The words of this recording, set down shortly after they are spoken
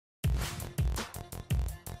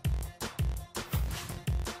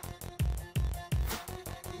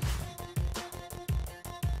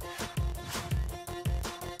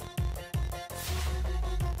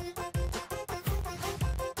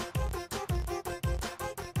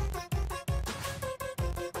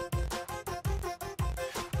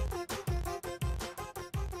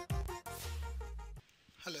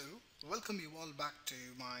welcome you all back to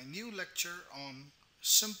my new lecture on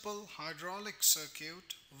simple hydraulic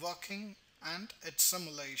circuit working and its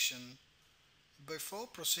simulation. Before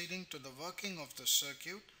proceeding to the working of the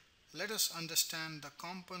circuit, let us understand the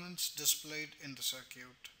components displayed in the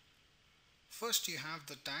circuit. First, you have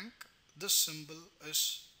the tank. This symbol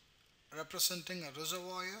is representing a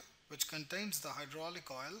reservoir which contains the hydraulic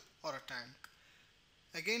oil or a tank.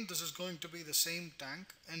 Again, this is going to be the same tank.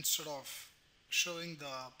 Instead of showing the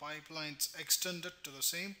pipelines extended to the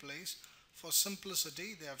same place, for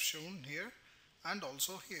simplicity they have shown here and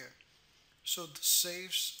also here. So this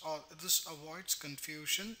saves or this avoids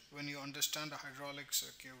confusion when you understand a hydraulic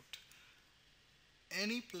circuit.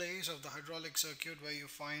 Any place of the hydraulic circuit where you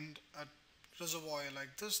find a reservoir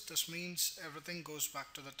like this means everything goes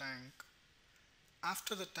back to the tank.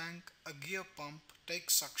 After the tank, a gear pump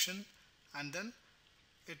takes suction and then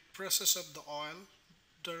it presses up the oil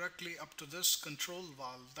directly up to this control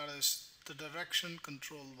valve, that is the direction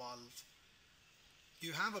control valve.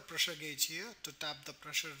 You have a pressure gauge here to tap the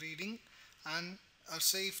pressure reading and a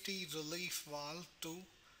safety relief valve to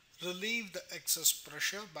relieve the excess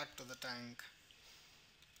pressure back to the tank.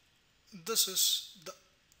 This is the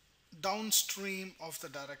downstream of the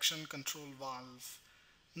direction control valve.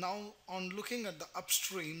 Now on looking at the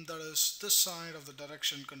upstream, that is this side of the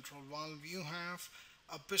direction control valve, you have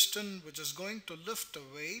a piston which is going to lift a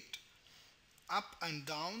weight up and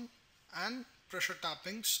down and pressure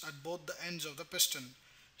tappings at both the ends of the piston.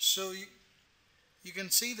 So you can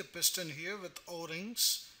see the piston here with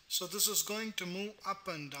O-rings. So this is going to move up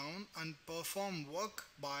and down and perform work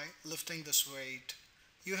by lifting this weight.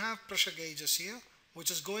 You have pressure gauges here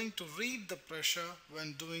which is going to read the pressure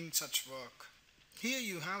when doing such work. Here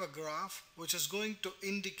you have a graph which is going to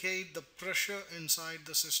indicate the pressure inside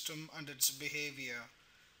the system and its behavior.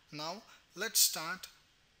 Now let's start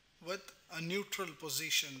with a neutral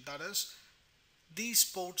position, that is these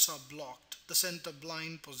ports are blocked, the center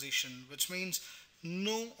blind position, which means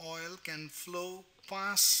no oil can flow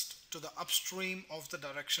past to the upstream of the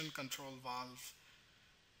direction control valve.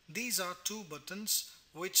 These are two buttons,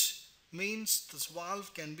 which means this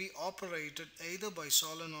valve can be operated either by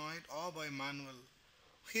solenoid or by manual.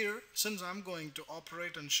 Here, since I'm going to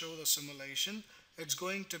operate and show the simulation, it's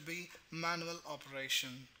going to be manual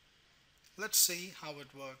operation. Let's see how it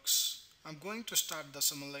works. I'm going to start the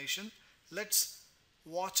simulation. Let's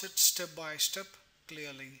watch it step by step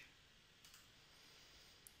clearly.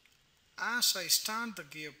 As I start the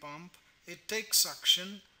gear pump, it takes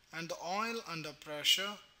suction and the oil under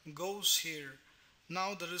pressure goes here.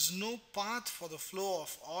 Now there is no path for the flow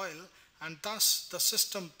of oil and thus the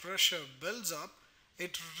system pressure builds up.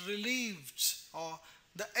 It relieves, or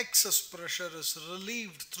the excess pressure is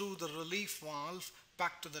relieved through the relief valve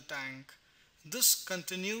back to the tank. This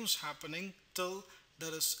continues happening till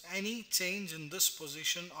there is any change in this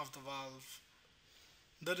position of the valve.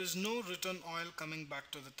 There is no return oil coming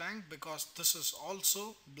back to the tank because this is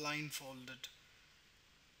also blindfolded.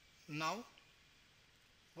 Now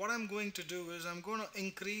what I'm going to do is I'm going to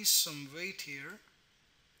increase some weight here.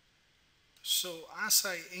 So as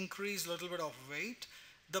I increase a little bit of weight,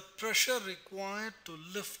 the pressure required to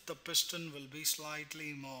lift the piston will be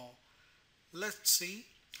slightly more. Let's see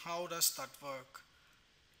how does that work.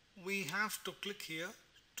 We have to click here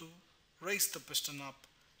to raise the piston up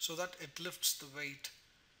so that it lifts the weight.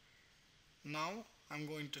 Now I'm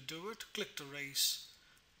going to do it, click to raise.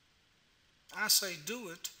 As I do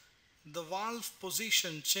it, the valve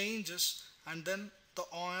position changes and then the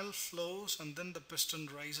oil flows and then the piston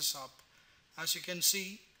rises up. As you can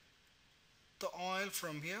see, the oil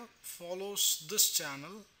from here follows this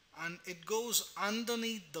channel and it goes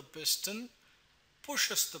underneath the piston,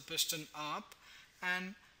 pushes the piston up,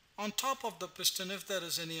 and on top of the piston, if there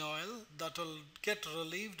is any oil, that will get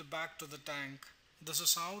relieved back to the tank. This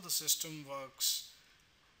is how the system works.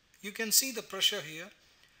 You can see the pressure here.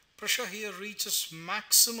 Pressure here reaches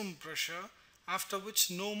maximum pressure, after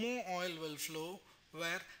which no more oil will flow,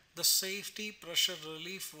 where the safety pressure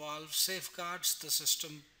relief valve safeguards the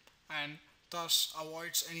system and thus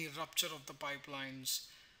avoids any rupture of the pipelines.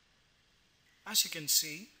 As you can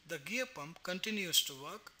see, the gear pump continues to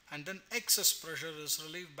work and then excess pressure is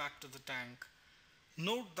relieved back to the tank.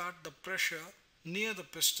 Note that the pressure near the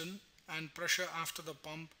piston and pressure after the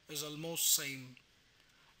pump is almost same,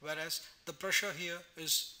 whereas the pressure here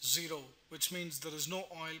is 0, which means there is no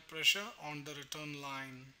oil pressure on the return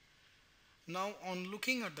line. Now on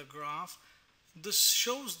looking at the graph, this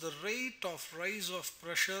shows the rate of rise of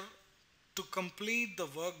pressure to complete the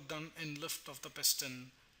work done in lift of the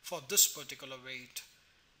piston for this particular weight.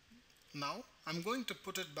 Now I'm going to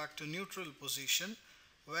put it back to neutral position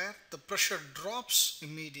where the pressure drops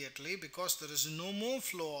immediately because there is no more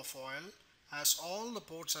flow of oil as all the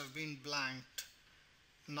ports have been blanked.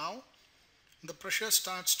 Now the pressure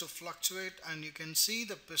starts to fluctuate and you can see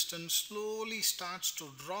the piston slowly starts to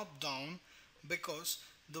drop down because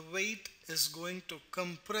the weight is going to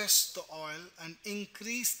compress the oil and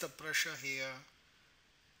increase the pressure here.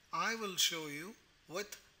 I will show you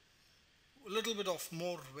with a little bit of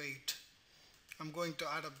more weight. I'm going to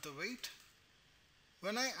add up the weight.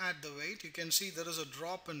 When I add the weight, you can see there is a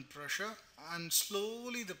drop in pressure and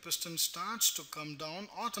slowly the piston starts to come down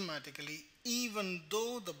automatically even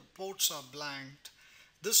though the ports are blanked.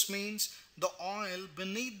 This means the oil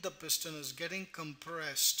beneath the piston is getting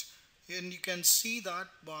compressed, and you can see that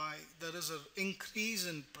by there is an increase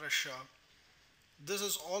in pressure. This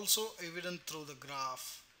is also evident through the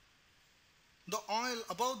graph. The oil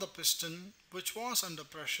above the piston, which was under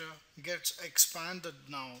pressure, gets expanded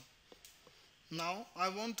now. Now I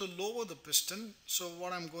want to lower the piston, so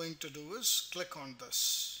what I'm going to do is click on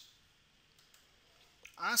this.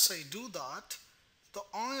 As I do that, the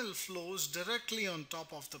oil flows directly on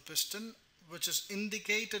top of the piston, which is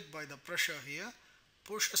indicated by the pressure here,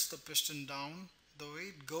 pushes the piston down, the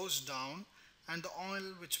weight goes down, and the oil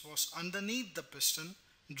which was underneath the piston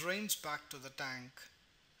drains back to the tank.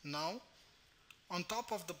 Now on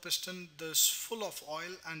top of the piston there's full of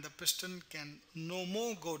oil and the piston can no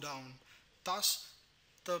more go down. Thus,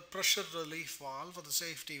 the pressure relief valve or the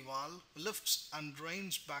safety valve lifts and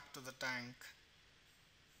drains back to the tank.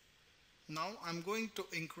 Now I'm going to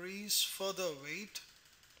increase further weight.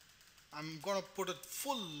 I'm going to put it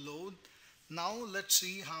full load. Now let's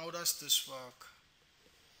see how does this work.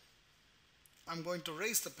 I'm going to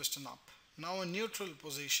raise the piston up. Now in neutral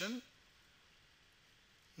position.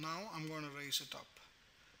 Now I'm going to raise it up.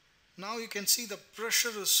 Now you can see the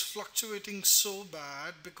pressure is fluctuating so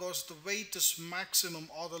bad because the weight is maximum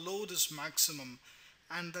or the load is maximum,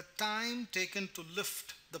 and the time taken to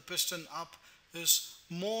lift the piston up is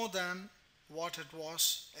more than what it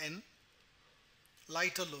was in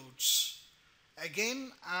lighter loads.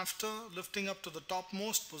 Again, after lifting up to the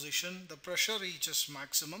topmost position, the pressure reaches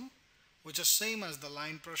maximum, which is same as the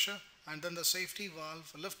line pressure, and then the safety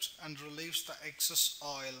valve lifts and relieves the excess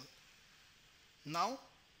oil. Now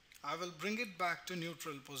I will bring it back to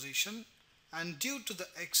neutral position, and due to the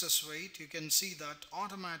excess weight you can see that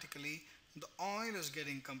automatically the oil is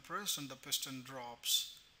getting compressed and the piston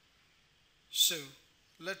drops. So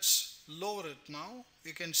let's lower it now.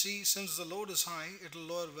 You can see since the load is high, it will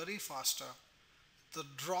lower very faster. The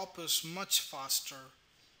drop is much faster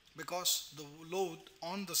because the load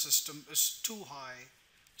on the system is too high.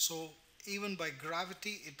 So even by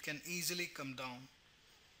gravity it can easily come down.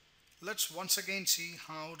 Let's once again see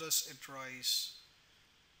how does it rise.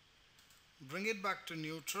 Bring it back to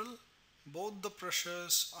neutral. Both the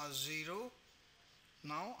pressures are 0.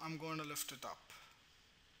 Now I'm going to lift it up.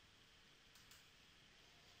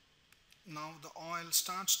 Now the oil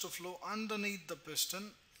starts to flow underneath the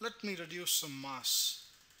piston. Let me reduce some mass.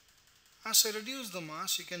 As I reduce the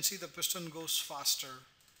mass, you can see the piston goes faster.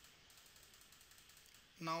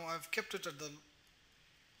 Now I've kept it at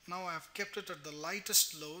the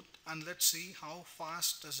lightest load, and let's see how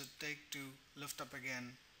fast does it take to lift up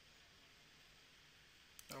again.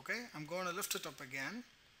 Okay, I'm going to lift it up again.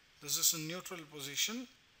 This is in neutral position.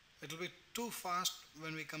 It will be too fast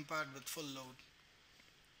when we compare it with full load.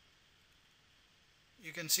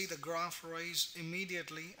 You can see the graph rise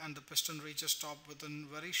immediately and the piston reaches top within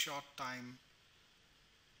very short time.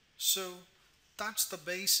 So that's the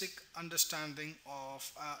basic understanding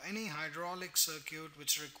of any hydraulic circuit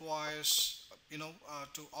which requires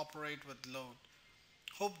to operate with load.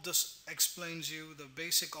 Hope this explains you the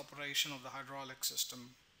basic operation of the hydraulic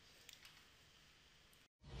system.